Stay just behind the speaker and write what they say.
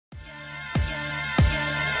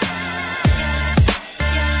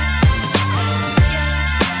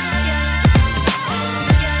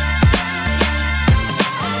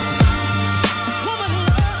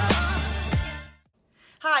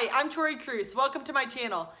Tori Kruse. Welcome to my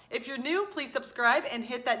channel. If you're new, please subscribe and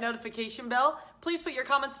hit that notification bell. Please put your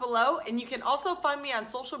comments below, and you can also find me on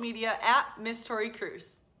social media at Miss Tori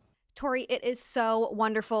Kruse. Tori, it is so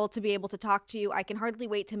wonderful to be able to talk to you. I can hardly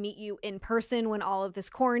wait to meet you in person when all of this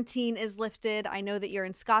quarantine is lifted. I know that you're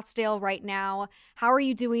in Scottsdale right now. How are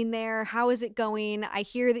you doing there? How is it going? I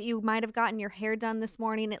hear that you might have gotten your hair done this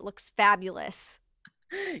morning. It looks fabulous.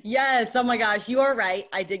 Yes. Oh my gosh. You are right.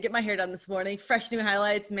 I did get my hair done this morning. Fresh new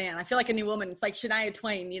highlights. Man, I feel like a new woman. It's like Shania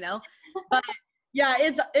Twain, but yeah,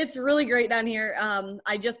 it's really great down here.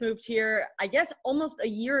 I just moved here, I guess almost a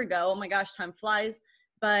year ago. Oh my gosh, time flies.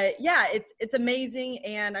 But yeah, it's amazing.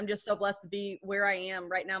 And I'm just so blessed to be where I am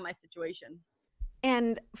right now in my situation.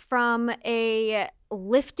 And from a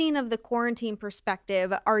lifting of the quarantine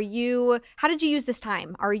perspective, how did you use this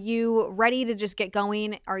time? Are you ready to just get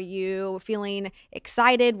going? Are you feeling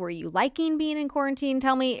excited? Were you liking being in quarantine?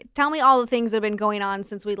 Tell me all the things that have been going on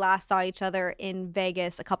since we last saw each other in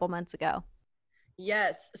Vegas a couple months ago.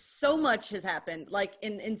 Yes, so much has happened, like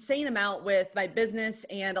an insane amount with my business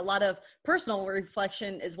and a lot of personal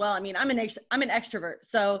reflection as well. I mean, I'm an extrovert,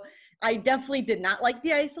 so I definitely did not like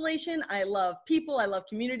the isolation. I love people, I love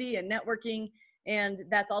community and networking, and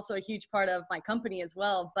that's also a huge part of my company as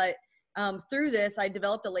well. But through this, I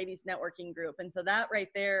developed a ladies networking group, and so that right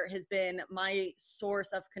there has been my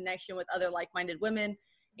source of connection with other like-minded women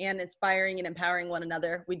and inspiring and empowering one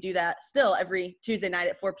another. We do that still every Tuesday night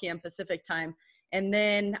at 4 p.m. Pacific time. And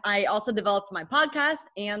then I also developed my podcast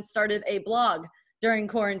and started a blog during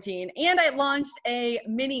quarantine. And I launched a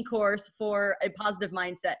mini course for a positive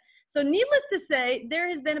mindset. So needless to say, there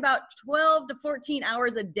has been about 12 to 14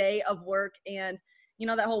 hours a day of work. And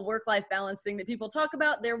that whole work-life balance thing that people talk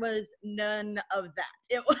about, there was none of that.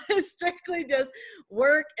 It was strictly just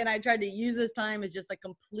work. And I tried to use this time as just a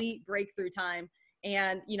complete breakthrough time.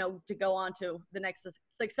 And, to go on to the next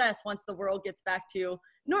success once the world gets back to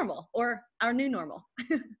normal or our new normal.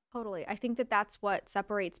 Totally. I think that that's what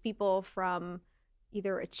separates people from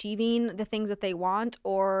either achieving the things that they want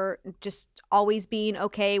or just always being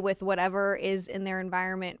okay with whatever is in their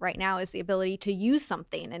environment right now, is the ability to use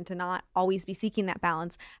something and to not always be seeking that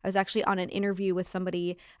balance. I was actually on an interview with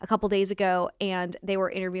somebody a couple days ago, and they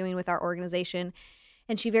were interviewing with our organization.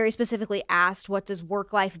 And she very specifically asked, what does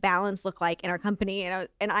work-life balance look like in our company? And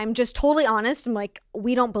I'm just totally honest. I'm like,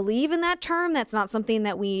 we don't believe in that term. That's not something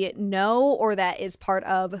that we know or that is part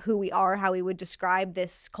of who we are, how we would describe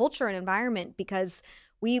this culture and environment, because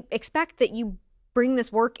we expect that you bring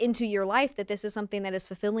this work into your life, that this is something that is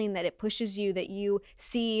fulfilling, that it pushes you, that you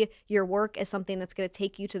see your work as something that's going to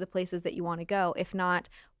take you to the places that you want to go. If not,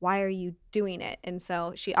 why are you doing it? And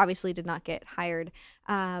so she obviously did not get hired.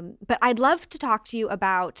 But I'd love to talk to you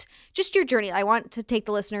about just your journey. I want to take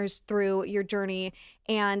the listeners through your journey,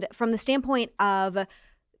 and from the standpoint of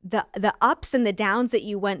the ups and the downs that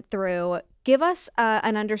you went through, give us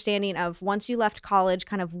an understanding of, once you left college,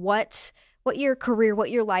 kind of what your career,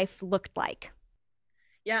 what your life looked like.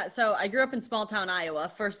 Yeah, so I grew up in small town Iowa,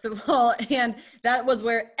 first of all, and that was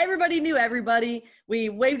where everybody knew everybody. We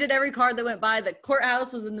waved at every car that went by. The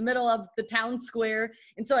courthouse was in the middle of the town square.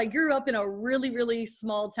 And so I grew up in a really, really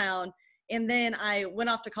small town. And then I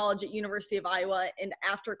went off to college at University of Iowa. And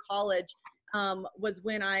after college was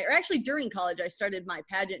when during college, I started my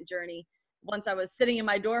pageant journey. Once I was sitting in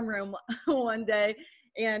my dorm room one day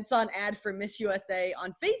and saw an ad for Miss USA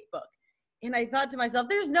on Facebook. And I thought to myself,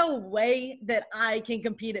 there's no way that I can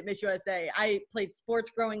compete at Miss USA. I played sports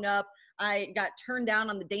growing up. I got turned down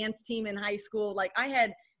on the dance team in high school. Like, I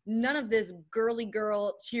had none of this girly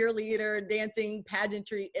girl cheerleader dancing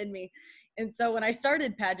pageantry in me. And so when I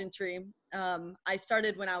started pageantry, I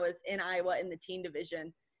started when I was in Iowa in the teen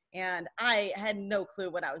division. And I had no clue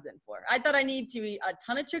what I was in for. I thought I need to eat a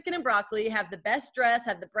ton of chicken and broccoli, have the best dress,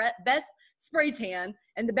 have the best spray tan,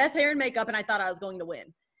 and the best hair and makeup. And I thought I was going to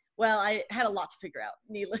win. Well, I had a lot to figure out,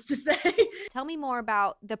 needless to say. Tell me more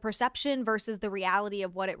about the perception versus the reality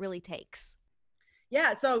of what it really takes.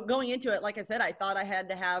 Yeah, so going into it, like I said, I thought I had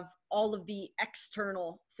to have all of the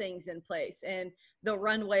external things in place, and the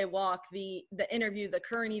runway walk, the interview, the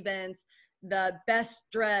current events, the best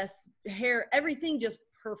dress, hair, everything just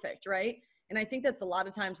perfect, right? And I think that's a lot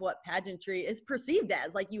of times what pageantry is perceived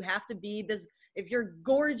as. Like, you have to be this, if you're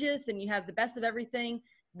gorgeous and you have the best of everything,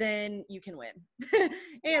 then you can win.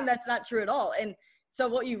 And that's not true at all. And so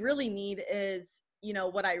what you really need is,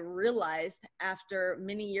 what I realized after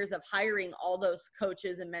many years of hiring all those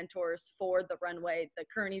coaches and mentors for the runway, the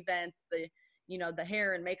current events, the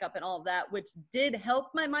hair and makeup and all of that, which did help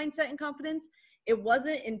my mindset and confidence. It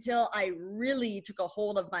wasn't until I really took a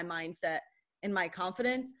hold of my mindset and my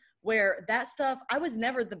confidence, where that stuff, I was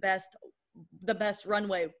never the best the best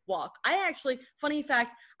runway walk. I actually, funny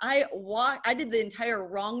fact, I did the entire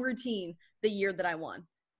wrong routine the year that I won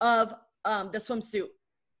of the swimsuit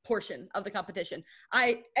portion of the competition.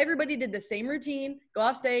 Everybody did the same routine, go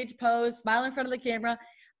off stage, pose, smile in front of the camera.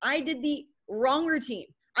 I did the wrong routine.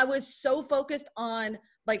 I was so focused on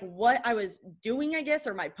like what I was doing, I guess,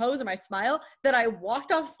 or my pose or my smile, that I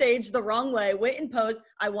walked off stage the wrong way, went and posed.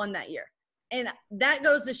 I won that year. And that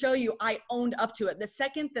goes to show you I owned up to it. The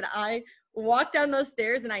second that I walked down those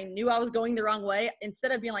stairs and I knew I was going the wrong way,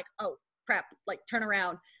 instead of being like, oh crap, like turn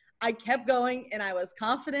around, I kept going and I was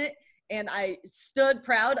confident and I stood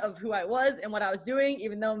proud of who I was and what I was doing,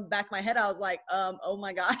 even though in the back of my head, I was like, oh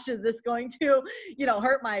my gosh, is this going to,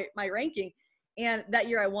 hurt my ranking? And that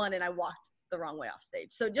year I won and I walked the wrong way off stage.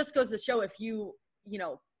 So it just goes to show if you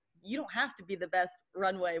don't have to be the best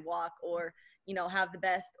runway walk or, have the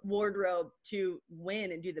best wardrobe to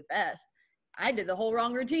win and do the best. I did the whole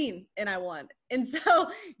wrong routine and I won. And so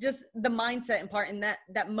just the mindset and part in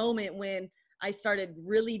that moment when I started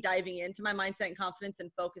really diving into my mindset and confidence and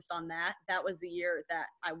focused on that was the year that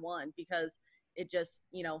I won, because it just,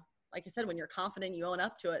 like I said, when you're confident, you own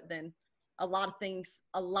up to it, then a lot of things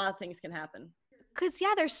can happen. Because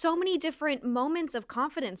there's so many different moments of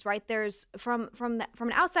confidence, right? There's from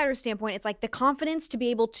an outsider standpoint, it's like the confidence to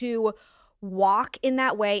be able to walk in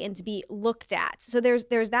that way and to be looked at. So there's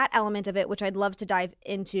that element of it, which I'd love to dive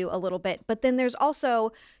into a little bit. But then there's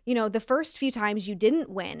also, the first few times you didn't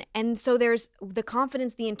win. And so there's the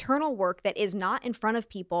confidence, the internal work that is not in front of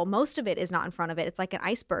people. Most of it is not in front of it. It's like an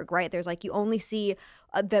iceberg, right? There's like, you only see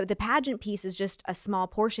the pageant piece is just a small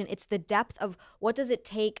portion. It's the depth of what does it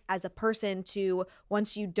take as a person to,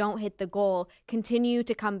 once you don't hit the goal, continue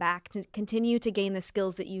to come back, to continue to gain the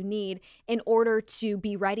skills that you need in order to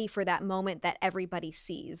be ready for that moment that everybody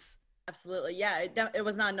sees. Absolutely. Yeah. It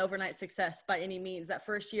was not an overnight success by any means. That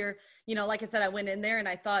first year, like I said, I went in there and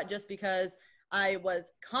I thought just because I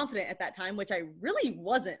was confident at that time, which I really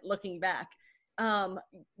wasn't looking back,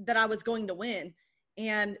 that I was going to win.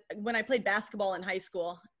 And when I played basketball in high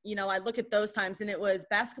school, I look at those times and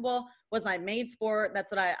basketball was my main sport.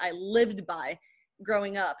 That's what I lived by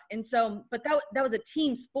growing up. And so, but that was a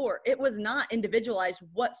team sport. It was not individualized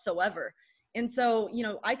whatsoever. And so,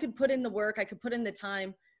 I could put in the work, I could put in the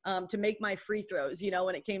time to make my free throws,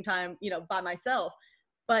 when it came time, by myself.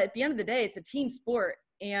 But at the end of the day, it's a team sport.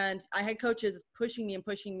 And I had coaches pushing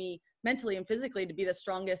me mentally and physically to be the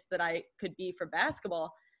strongest that I could be for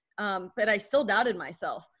basketball. But I still doubted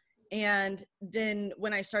myself. And then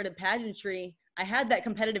when I started pageantry, I had that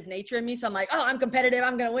competitive nature in me. So I'm like, oh, I'm competitive,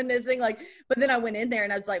 I'm going to win this thing. But then I went in there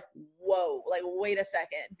and I was like, whoa, wait a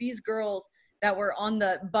second. These girls that were on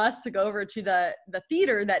the bus to go over to the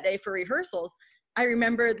theater that day for rehearsals, I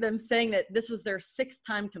remember them saying that this was their 6th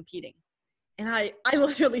time competing. And I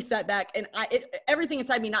literally sat back and everything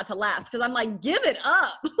inside me not to laugh, because I'm like, give it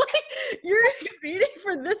up. You're competing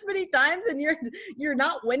for this many times and you're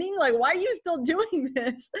not winning. Why are you still doing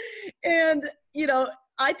this? And,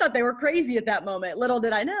 I thought they were crazy at that moment. Little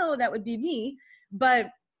did I know that would be me.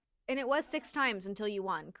 And it was 6 times until you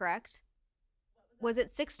won, correct? Was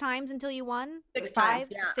it 6 times until you won? 6 times,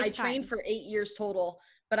 yeah. 6 I trained for 8 years total,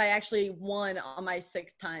 but I actually won on my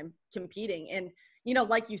 6th time competing. And,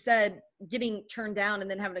 like you said, getting turned down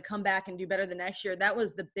and then having to come back and do better the next year, that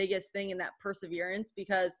was the biggest thing in that perseverance,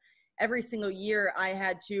 because every single year I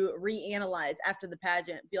had to reanalyze after the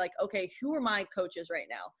pageant, be like, okay, who are my coaches right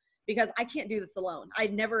now? Because I can't do this alone. I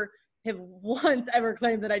never have once ever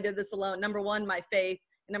claimed that I did this alone. Number 1, my faith.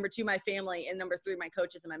 And number 2, my family. And number 3, my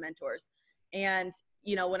coaches and my mentors. And,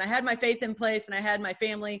 when I had my faith in place and I had my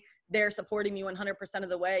family there supporting me 100% of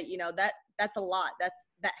the way, that's a lot.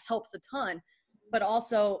 That helps a ton. But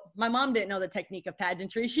also my mom didn't know the technique of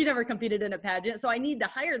pageantry. She never competed in a pageant. So I need to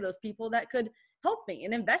hire those people that could help me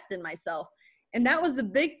and invest in myself. And that was the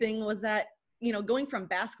big thing, was that, going from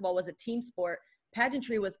basketball was a team sport,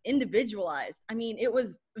 pageantry was individualized. I mean,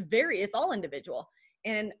 it's all individual.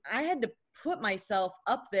 And I had to put myself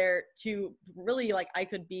up there to really, I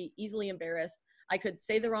could be easily embarrassed. I could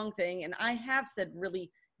say the wrong thing. And I have said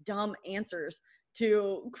really dumb answers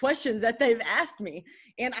to questions that they've asked me.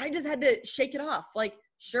 And I just had to shake it off.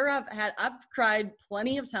 Sure, I've cried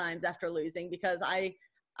plenty of times after losing, because I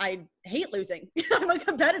hate losing. I'm a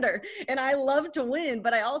competitor and I love to win,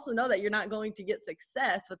 but I also know that you're not going to get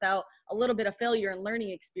success without a little bit of failure and learning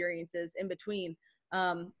experiences in between.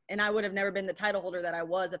 And I would have never been the title holder that I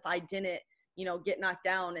was if I didn't, get knocked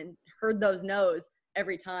down and heard those no's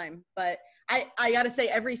every time. But I got to say,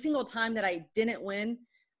 every single time that I didn't win,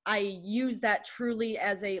 I use that truly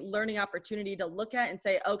as a learning opportunity to look at and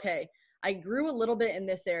say, okay, I grew a little bit in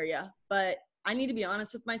this area, but I need to be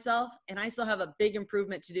honest with myself, and I still have a big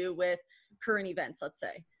improvement to do with current events, let's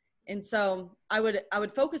say. And so I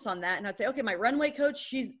would focus on that, and I'd say, okay, my runway coach,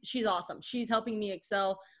 she's awesome. She's helping me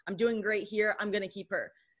excel. I'm doing great here. I'm going to keep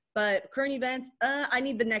her. But current events, I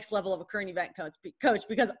need the next level of a current event coach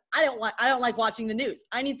because I don't like watching the news.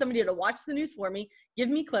 I need somebody to watch the news for me, give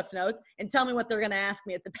me cliff notes, and tell me what they're going to ask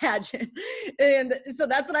me at the pageant. And so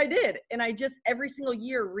that's what I did. And I just every single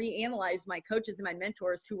year reanalyzed my coaches and my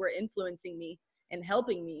mentors who were influencing me and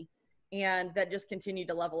helping me. And that just continued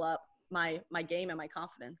to level up my game and my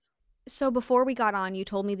confidence. So before we got on, you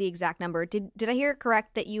told me the exact number. Did I hear it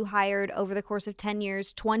correct that you hired over the course of 10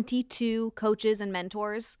 years, 22 coaches and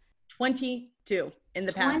mentors? 22 in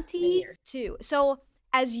the past 10 years. 22. So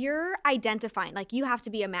as you're identifying, like you have to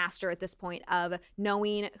be a master at this point of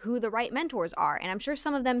knowing who the right mentors are. And I'm sure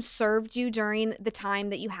some of them served you during the time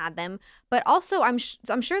that you had them. But also I'm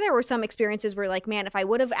sure there were some experiences where like, man, if I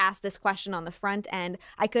would have asked this question on the front end,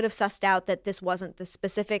 I could have sussed out that this wasn't the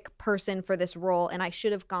specific person for this role and I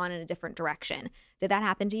should have gone in a different direction. Did that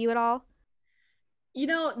happen to you at all? You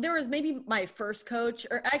know, there was maybe my first coach,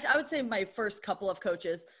 or I would say my first couple of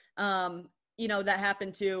coaches, you know, that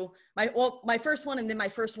happened to my first one and then my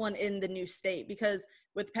first one in the new state, because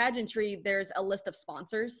with pageantry, there's a list of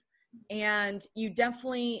sponsors, and you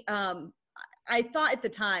definitely, I thought at the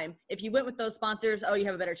time, if you went with those sponsors, oh, you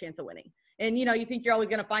have a better chance of winning. And, you know, you think you're always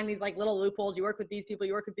going to find these like little loopholes. You work with these people,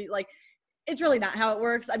 you work with these, like, it's really not how it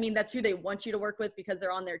works. I mean, that's who they want you to work with because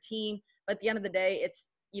they're on their team. But at the end of the day, it's,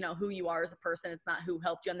 you know, who you are as a person. It's not who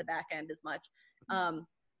helped you on the back end as much.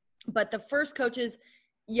 But the first coaches,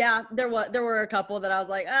 yeah, there were a couple that I was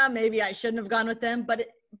like, maybe I shouldn't have gone with them. But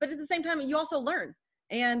at the same time, you also learn.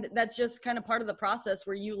 And that's just kind of part of the process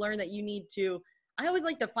where you learn that you need to, I always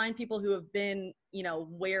like to find people who have been, you know,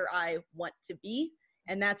 where I want to be.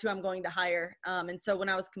 And that's who I'm going to hire. And so when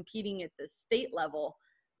I was competing at the state level,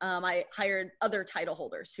 I hired other title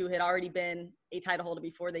holders who had already been a title holder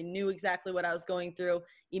before. They knew exactly what I was going through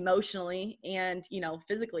emotionally and, you know,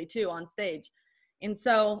 physically too on stage. And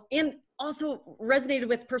so, and also resonated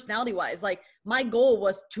with personality wise, like my goal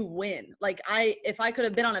was to win. Like if I could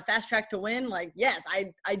have been on a fast track to win, like, yes,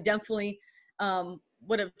 I definitely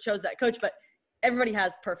would have chose that coach, but everybody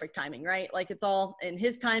has perfect timing, right? Like it's all in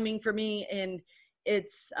his timing for me. And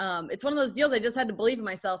it's one of those deals. I just had to believe in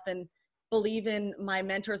myself and believe in my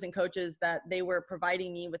mentors and coaches that they were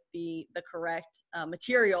providing me with the correct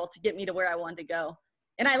material to get me to where I wanted to go.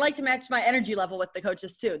 And I like to match my energy level with the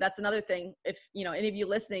coaches too. That's another thing. If, you know, any of you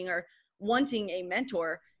listening are wanting a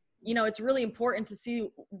mentor, you know, it's really important to see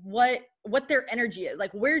what their energy is.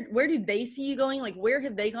 Like, where do they see you going? Like, where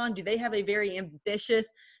have they gone? Do they have a very ambitious,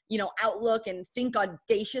 you know, outlook and think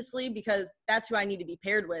audaciously? Because that's who I need to be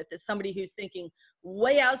paired with, is somebody who's thinking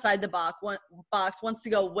way outside the box, wants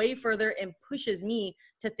to go way further and pushes me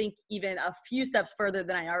to think even a few steps further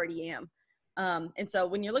than I already am. And so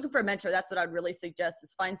when you're looking for a mentor, that's what I'd really suggest,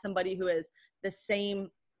 is find somebody who is the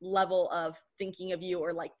same level of thinking of you,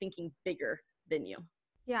 or like thinking bigger than you.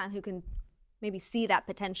 Yeah, and who can maybe see that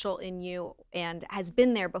potential in you and has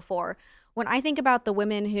been there before. When I think about the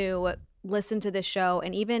women who listen to this show,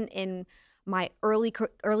 and even in my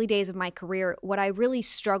early days of my career, what I really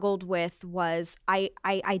struggled with was I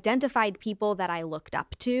identified people that I looked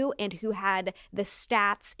up to and who had the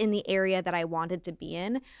stats in the area that I wanted to be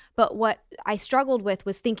in. But what I struggled with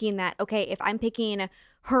was thinking that, okay, if I'm picking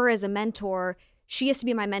her as a mentor, she has to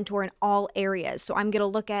be my mentor in all areas. So I'm going to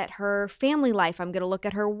look at her family life. I'm going to look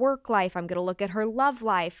at her work life. I'm going to look at her love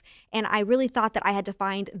life. And I really thought that I had to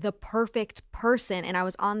find the perfect person. And I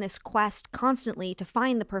was on this quest constantly to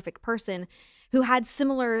find the perfect person who had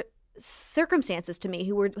similar circumstances to me,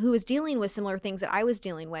 who was dealing with similar things that I was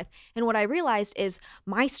dealing with. And what I realized is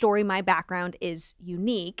my story, my background is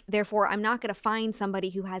unique. Therefore, I'm not going to find somebody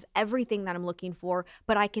who has everything that I'm looking for,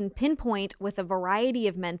 but I can pinpoint with a variety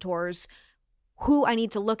of mentors who I need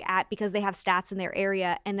to look at because they have stats in their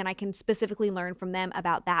area, and then I can specifically learn from them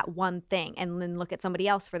about that one thing and then look at somebody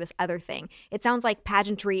else for this other thing. It sounds like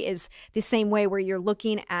pageantry is the same way, where you're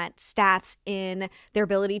looking at stats in their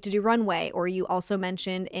ability to do runway, or you also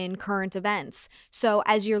mentioned in current events. So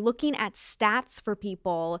as you're looking at stats for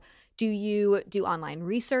people, do you do online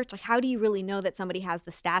research? Like, how do you really know that somebody has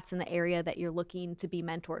the stats in the area that you're looking to be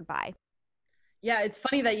mentored by? Yeah, it's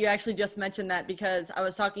funny that you actually just mentioned that, because I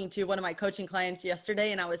was talking to one of my coaching clients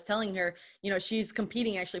yesterday, and I was telling her, you know, she's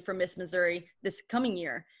competing actually for Miss Missouri this coming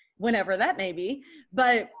year, whenever that may be,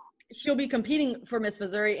 but she'll be competing for Miss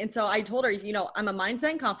Missouri. And so I told her, you know, I'm a mindset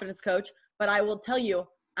and confidence coach, but I will tell you,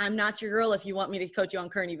 I'm not your girl if you want me to coach you on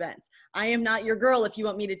current events. I am not your girl if you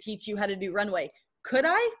want me to teach you how to do runway. could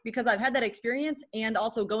I? Because I've had that experience, and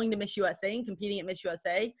also going to Miss USA and competing at Miss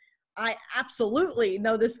USA, I absolutely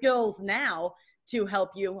know the skills now to help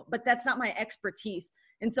you, but that's not my expertise.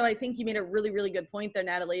 And so I think you made a really, really good point there,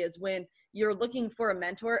 Natalie, is when you're looking for a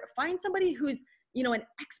mentor, find somebody who's, an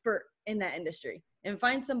expert in that industry, and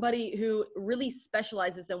find somebody who really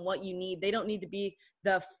specializes in what you need. They don't need to be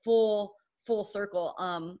the full circle,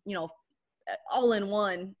 all in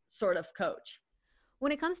one sort of coach.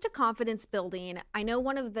 When it comes to confidence building, I know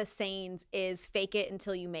one of the sayings is fake it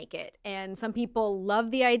until you make it. And some people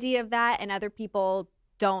love the idea of that, and other people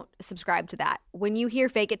don't subscribe to that. When you hear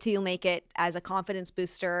fake it till you make it as a confidence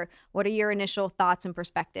booster, what are your initial thoughts and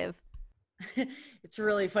perspective? It's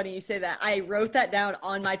really funny you say that. I wrote that down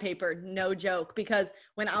on my paper, no joke, because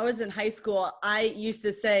when I was in high school, I used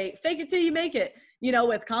to say, fake it till you make it,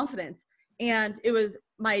 with confidence. And it was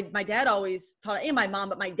my dad always taught it, and my mom,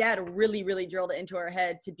 but my dad really, really drilled it into our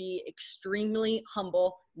head to be extremely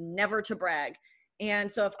humble, never to brag.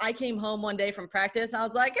 And so if I came home one day from practice, I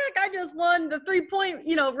was like, heck, I just won the 3-point,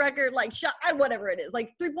 record, like shot, whatever it is,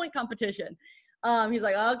 like 3-point competition. He's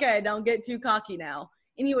like, okay, don't get too cocky now.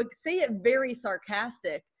 And he would say it very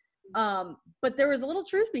sarcastic, but there was a little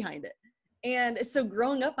truth behind it. And so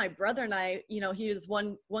growing up, my brother and I, he was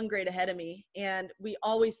one grade ahead of me. And we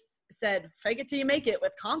always said, fake it till you make it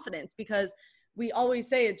with confidence, because we always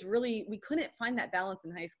say we couldn't find that balance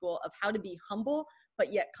in high school of how to be humble,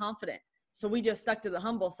 but yet confident. So we just stuck to the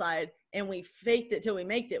humble side, and we faked it till we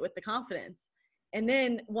made it with the confidence. And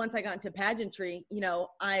then once I got into pageantry,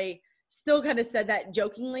 I still kind of said that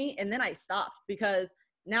jokingly, and then I stopped, because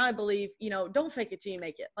now I believe, don't fake it till you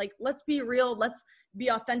make it. Like, let's be real. Let's be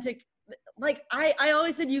authentic. Like I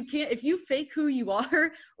always said, if you fake who you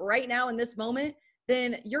are right now in this moment,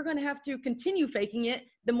 then you're going to have to continue faking it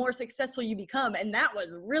the more successful you become. And that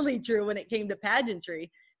was really true when it came to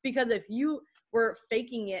pageantry, because if you were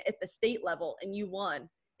faking it at the state level and you won,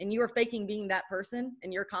 and you were faking being that person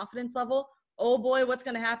and your confidence level, oh boy, what's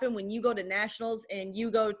going to happen when you go to nationals and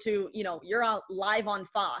you go to, you're out live on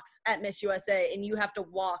Fox at Miss USA, and you have to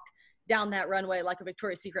walk down that runway like a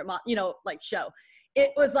Victoria's Secret, show.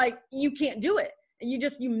 It was like, you can't do it. And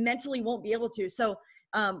you mentally won't be able to. So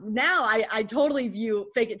now I totally view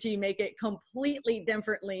fake it till you make it completely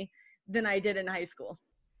differently than I did in high school.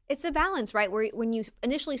 It's a balance, right? Where when you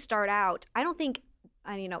initially start out, I don't think,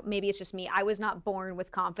 maybe it's just me, I was not born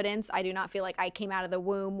with confidence. I do not feel like I came out of the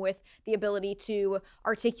womb with the ability to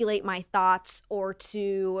articulate my thoughts or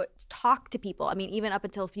to talk to people. I mean, even up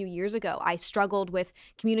until a few years ago, I struggled with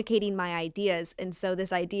communicating my ideas. And so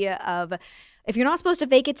this idea of, if you're not supposed to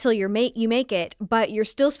fake it till you make it, but you're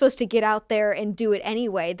still supposed to get out there and do it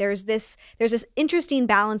anyway. There's this interesting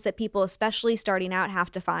balance that people, especially starting out,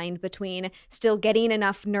 have to find between still getting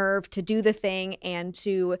enough nerve to do the thing and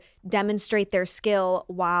to demonstrate their skill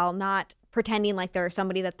while not pretending like they're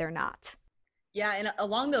somebody that they're not. Yeah, and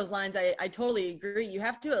along those lines, I totally agree. You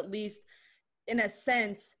have to at least, in a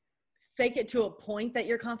sense, fake it to a point that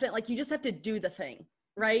you're confident. Like, you just have to do the thing.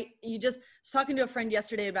 Right? I was talking to a friend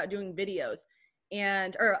yesterday about doing videos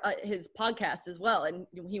or his podcast as well. And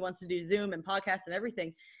he wants to do Zoom and podcasts and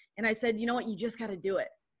everything. And I said, you know what, you just got to do it.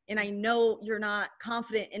 And I know you're not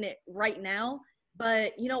confident in it right now,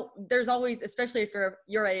 but there's always, especially if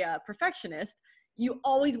you're a perfectionist, you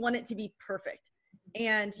always want it to be perfect.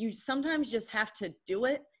 And you sometimes just have to do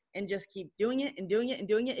it and just keep doing it and doing it and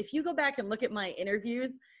doing it. If you go back and look at my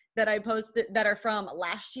interviews that I posted that are from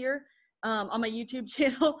last year, on my YouTube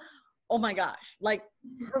channel, oh my gosh, like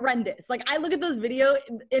horrendous. Like, I look at those video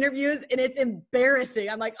interviews and it's embarrassing.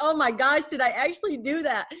 I'm like, oh my gosh, did I actually do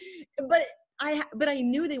that? But I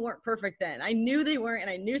knew they weren't perfect then. I knew they weren't,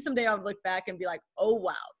 and I knew someday I would look back and be like, oh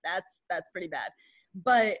wow, that's pretty bad.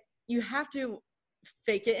 But you have to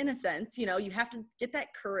fake it in a sense, you have to get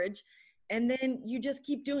that courage, and then you just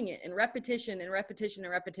keep doing it, and repetition and repetition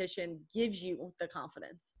and repetition gives you the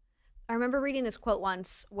confidence. I remember reading this quote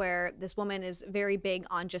once where this woman is very big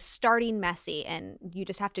on just starting messy, and you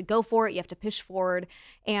just have to go for it. You have to push forward.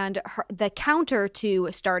 And the counter to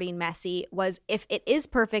starting messy was, if it is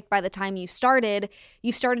perfect by the time you started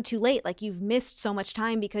too late. Like, you've missed so much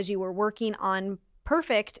time because you were working on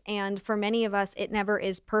perfect. And for many of us, it never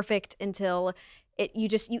is perfect until you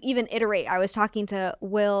even iterate. I was talking to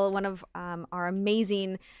Will, one of our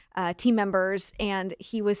amazing team members, and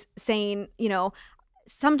he was saying,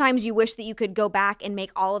 sometimes you wish that you could go back and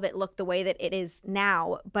make all of it look the way that it is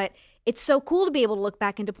now. But it's so cool to be able to look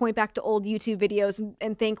back and to point back to old YouTube videos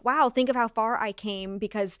and think, wow, think of how far I came,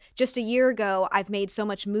 because just a year ago, I've made so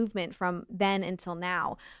much movement from then until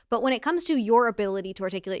now. But when it comes to your ability to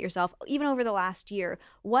articulate yourself, even over the last year,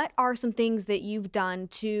 what are some things that you've done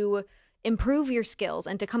to improve your skills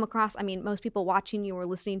and to come across, I mean, most people watching you or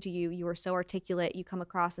listening to you, you are so articulate, you come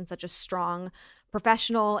across in such a strong,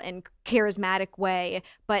 professional and charismatic way,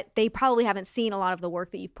 but they probably haven't seen a lot of the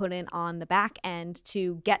work that you've put in on the back end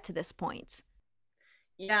to get to this point.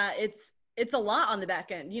 Yeah, it's a lot on the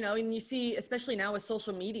back end, you know, and you see, especially now with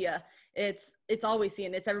social media, it's always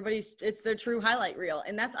seen, it's their true highlight reel.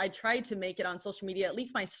 And I try to make it on social media, at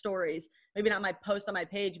least my stories, maybe not my post on my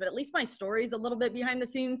page, but at least my stories a little bit behind the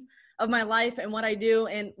scenes of my life and what I do,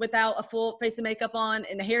 and without a full face of makeup on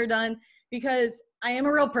and hair done, because I am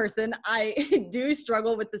a real person. I do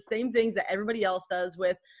struggle with the same things that everybody else does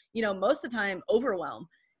with, you know, most of the time overwhelm.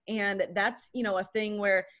 And that's, you know, a thing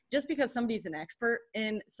where just because somebody's an expert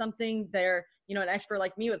in something, they're, you know, an expert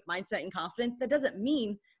like me with mindset and confidence, that doesn't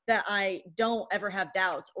mean that I don't ever have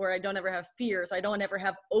doubts, or I don't ever have fears. I don't ever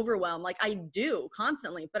have overwhelm. Like, I do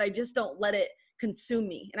constantly, but I just don't let it consume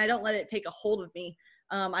me, and I don't let it take a hold of me.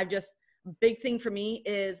 Big thing for me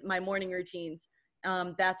is my morning routines.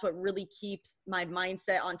 That's what really keeps my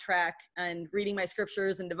mindset on track, and reading my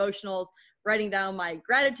scriptures and devotionals, writing down my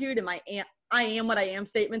gratitude and my I am what I am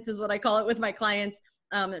statements is what I call it with my clients.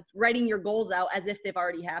 Writing your goals out as if they've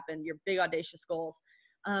already happened, your big audacious goals.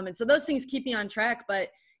 And so those things keep me on track. But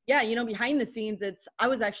yeah, you know, behind the scenes, I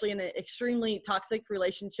was actually in an extremely toxic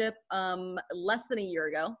relationship less than a year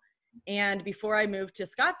ago. And before I moved to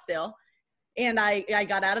Scottsdale, and I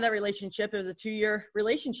got out of that relationship. It was a 2-year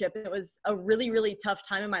relationship. It was a really, really tough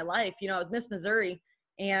time in my life. You know, I was Miss Missouri,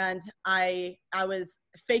 and I was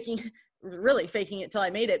really faking it till I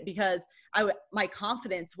made it, because my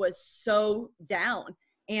confidence was so down.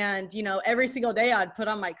 And, you know, every single day I'd put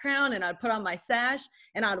on my crown and I'd put on my sash,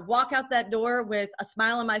 and I'd walk out that door with a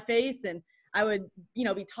smile on my face, and I would, you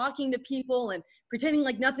know, be talking to people and pretending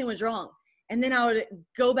like nothing was wrong. And then I would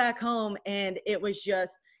go back home, and it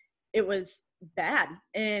was bad,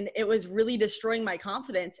 and it was really destroying my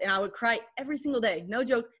confidence. And I would cry every single day, no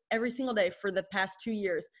joke, every single day for the past 2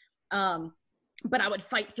 years. But I would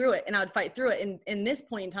fight through it, and I would fight through it. And in this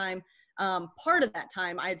point in time, part of that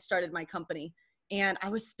time I had started my company, and I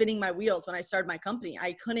was spinning my wheels when I started my company.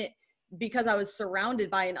 I couldn't, because I was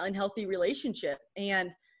surrounded by an unhealthy relationship.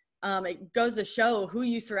 And it goes to show who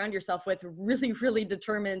you surround yourself with really, really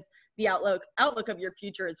determines the outlook of your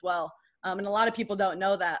future as well. And a lot of people don't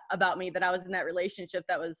know that about me, that I was in that relationship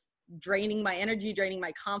that was draining my energy, draining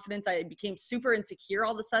my confidence. I became super insecure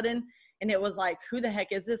all of a sudden. And it was like, who the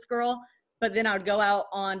heck is this girl? But then I would go out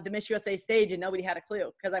on the Miss USA stage, and nobody had a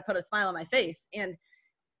clue, because I put a smile on my face. And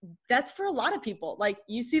that's for a lot of people. Like,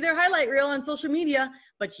 you see their highlight reel on social media,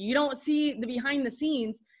 but you don't see the behind the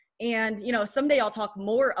scenes. And, you know, someday I'll talk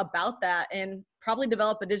more about that, and probably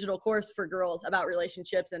develop a digital course for girls about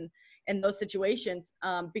relationships and those situations,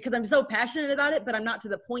 because I'm so passionate about it, but I'm not to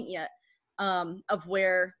the point yet of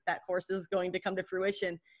where that course is going to come to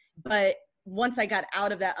fruition. But once I got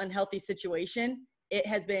out of that unhealthy situation, it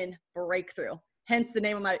has been breakthrough. Hence the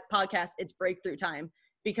name of my podcast, it's Breakthrough Time,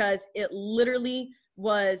 because it literally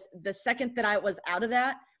was the second that I was out of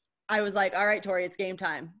that, I was like, all right, Tori, it's game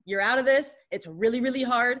time. You're out of this. It's really, really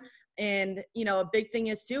hard. And, you know, a big thing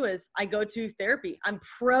is I go to therapy. I'm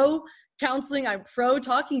pro counseling. I'm pro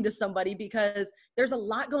talking to somebody, because there's a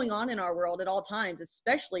lot going on in our world at all times,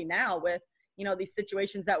 especially now with, you know, these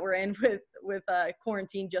situations that we're in with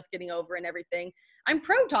quarantine just getting over and everything. I'm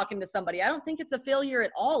pro talking to somebody. I don't think it's a failure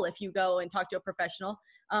at all if you go and talk to a professional.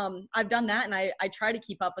 I've done that, and I try to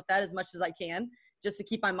keep up with that as much as I can, just to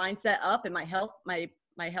keep my mindset up and my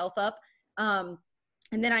health up. And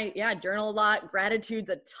then I journal a lot,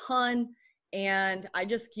 gratitude's a ton. And I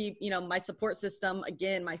just keep, you know, my support system,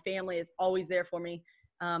 again, my family is always there for me.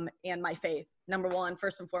 And my faith, number one,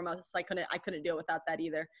 first and foremost. I couldn't do it without that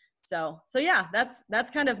either. So yeah,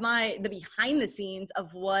 that's kind of the behind the scenes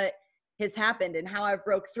of what has happened and how I've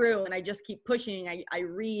broke through. And I just keep pushing. I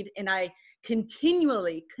read, and I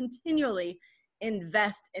continually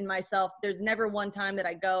invest in myself. There's never one time that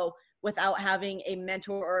I go without having a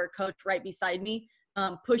mentor or a coach right beside me,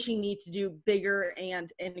 pushing me to do bigger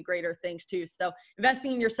and greater things too. So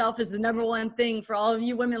investing in yourself is the number one thing for all of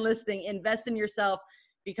you women listening. Invest in yourself,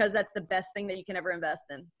 because that's the best thing that you can ever invest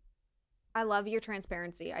in. I love your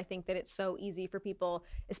transparency. I think that it's so easy for people,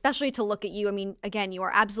 especially to look at you. I mean, again, you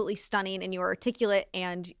are absolutely stunning and you are articulate.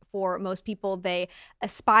 And for most people, they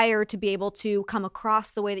aspire to be able to come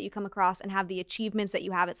across the way that you come across and have the achievements that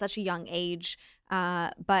you have at such a young age.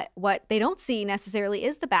 But what they don't see necessarily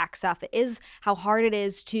is the back stuff. It is how hard it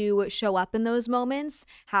is to show up in those moments,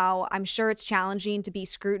 how I'm sure it's challenging to be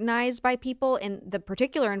scrutinized by people in the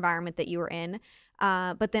particular environment that you were in.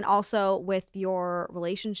 But then also with your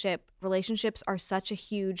relationships are such a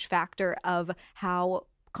huge factor of how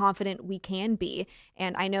confident we can be.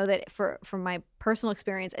 And I know that from my personal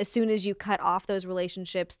experience, as soon as you cut off those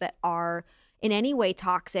relationships that are in any way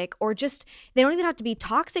toxic, or just, they don't even have to be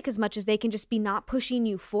toxic as much as they can just be not pushing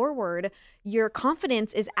you forward, your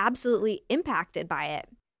confidence is absolutely impacted by it.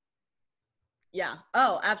 Yeah.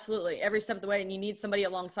 Oh, absolutely. Every step of the way. And you need somebody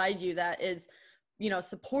alongside you that is,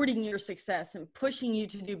 supporting your success and pushing you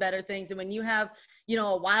to do better things. And when you have,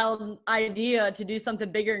 a wild idea to do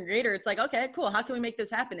something bigger and greater, it's like, okay, cool. How can we make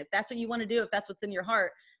this happen? If that's what you want to do, if that's what's in your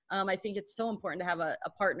heart, I think it's so important to have a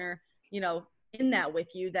partner, in that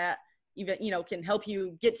with you that even, can help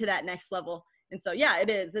you get to that next level. And so, yeah, it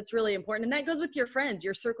is. It's really important. And that goes with your friends,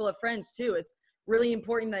 your circle of friends too. It's really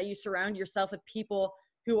important that you surround yourself with people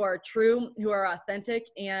who are true, who are authentic,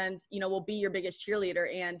 and, will be your biggest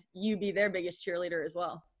cheerleader, and you be their biggest cheerleader as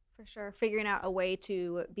well. For sure. Figuring out a way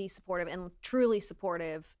to be supportive and truly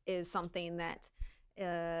supportive is something that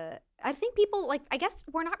I think people, I guess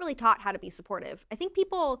we're not really taught how to be supportive. I think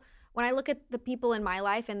people, when I look at the people in my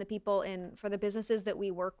life and the people for the businesses that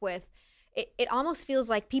we work with, it almost feels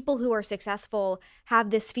like people who are successful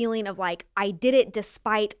have this feeling of I did it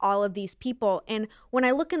despite all of these people. And when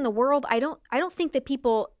I look in the world, I don't think that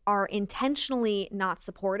people are intentionally not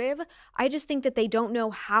supportive. I just think that they don't know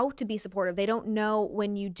how to be supportive. They don't know,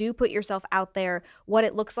 when you do put yourself out there, what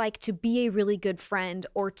it looks like to be a really good friend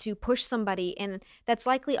or to push somebody. And that's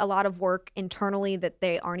likely a lot of work internally that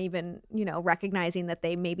they aren't even, recognizing that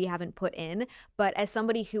they maybe haven't put in. But as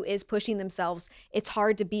somebody who is pushing themselves, it's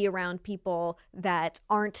hard to be around people that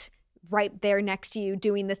aren't right there next to you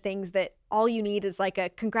doing the things that all you need is a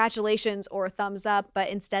congratulations or a thumbs up, but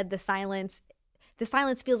instead the silence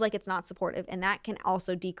feels like it's not supportive, and that can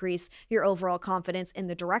also decrease your overall confidence in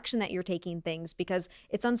the direction that you're taking things, because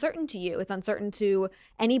it's uncertain to you. It's uncertain to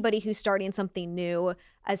anybody who's starting something new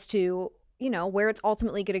as to, where it's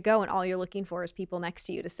ultimately going to go, and all you're looking for is people next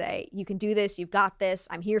to you to say, you can do this, you've got this,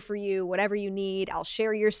 I'm here for you, whatever you need, I'll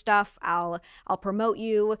share your stuff, I'll promote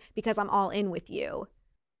you because I'm all in with you.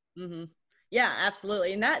 Mm-hmm. Yeah,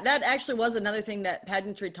 absolutely. And that actually was another thing that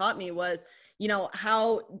pageantry taught me was,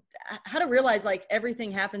 how to realize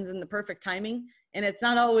everything happens in the perfect timing, and it's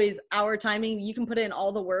not always our timing. You can put in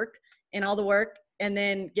all the work and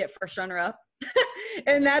then get first runner up.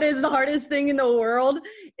 And that is the hardest thing in the world,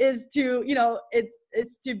 is to,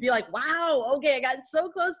 it's to be like, wow, okay, I got so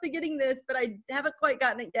close to getting this, but I haven't quite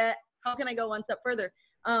gotten it yet. How can I go one step further?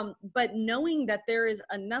 But knowing that there is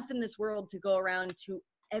enough in this world to go around to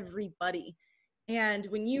everybody. And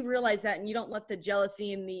when you realize that, and you don't let the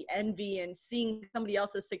jealousy and the envy and seeing somebody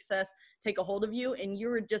else's success take a hold of you, and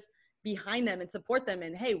you're just behind them and support them,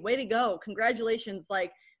 and hey, way to go, congratulations,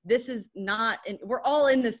 this is not, and we're all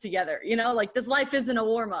in this together, this life isn't a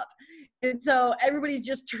warm-up. And so everybody's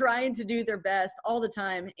just trying to do their best all the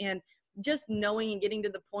time, and just knowing and getting to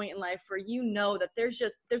the point in life where that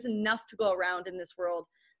there's enough to go around in this world.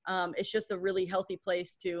 It's just a really healthy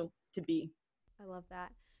place to be. I love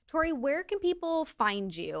that. Tori, where can people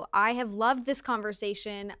find you? I have loved this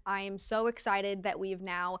conversation. I am so excited that we've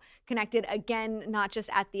now connected again, not just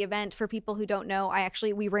at the event. For people who don't know,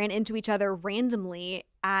 we ran into each other randomly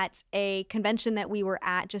at a convention that we were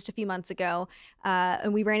at just a few months ago.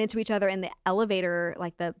 And we ran into each other in the elevator,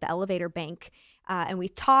 the elevator bank. And we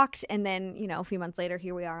talked, and then, a few months later,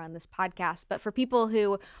 here we are on this podcast. But for people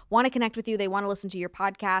who want to connect with you, they want to listen to your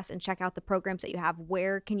podcast and check out the programs that you have,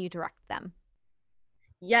 where can you direct them?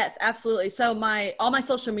 Yes, absolutely. So all my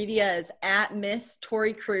social media is at Miss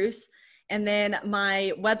Tori Kruse. And then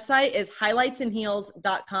my website is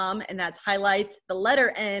highlightsandheels.com. And that's highlights, the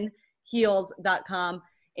letter N, heels.com.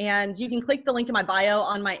 And you can click the link in my bio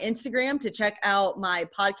on my Instagram to check out my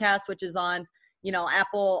podcast, which is on,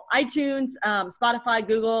 Apple, iTunes, Spotify,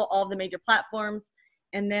 Google, all of the major platforms.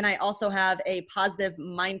 And then I also have a positive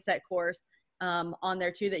mindset course on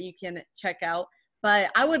there too that you can check out.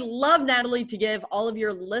 But I would love, Natalie, to give all of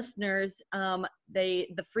your listeners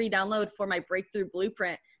the free download for my Breakthrough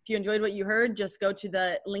Blueprint. If you enjoyed what you heard, just go to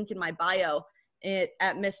the link in my bio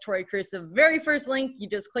at Miss Tori Kruse. The very first link, you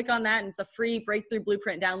just click on that, and it's a free Breakthrough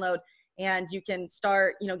Blueprint download. And you can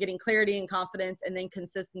start, getting clarity and confidence, and then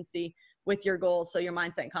consistency with your goals. So your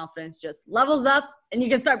mindset and confidence just levels up, and you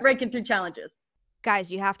can start breaking through challenges.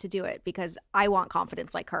 Guys, you have to do it, because I want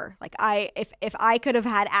confidence like her. If I could have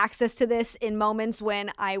had access to this in moments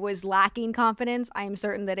when I was lacking confidence, I am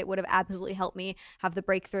certain that it would have absolutely helped me have the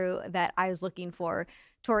breakthrough that I was looking for.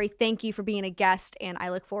 Tori, thank you for being a guest, and I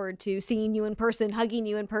look forward to seeing you in person, hugging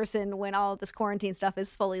you in person when all of this quarantine stuff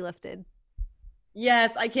is fully lifted.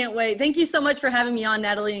 Yes, I can't wait. Thank you so much for having me on,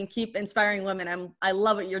 Natalie, and keep inspiring women. I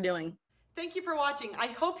love what you're doing. Thank you for watching. I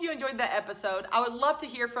hope you enjoyed that episode. I would love to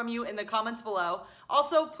hear from you in the comments below.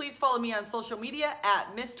 Also, please follow me on social media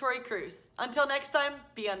at Miss Tori Kruse. Until next time,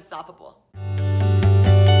 be unstoppable.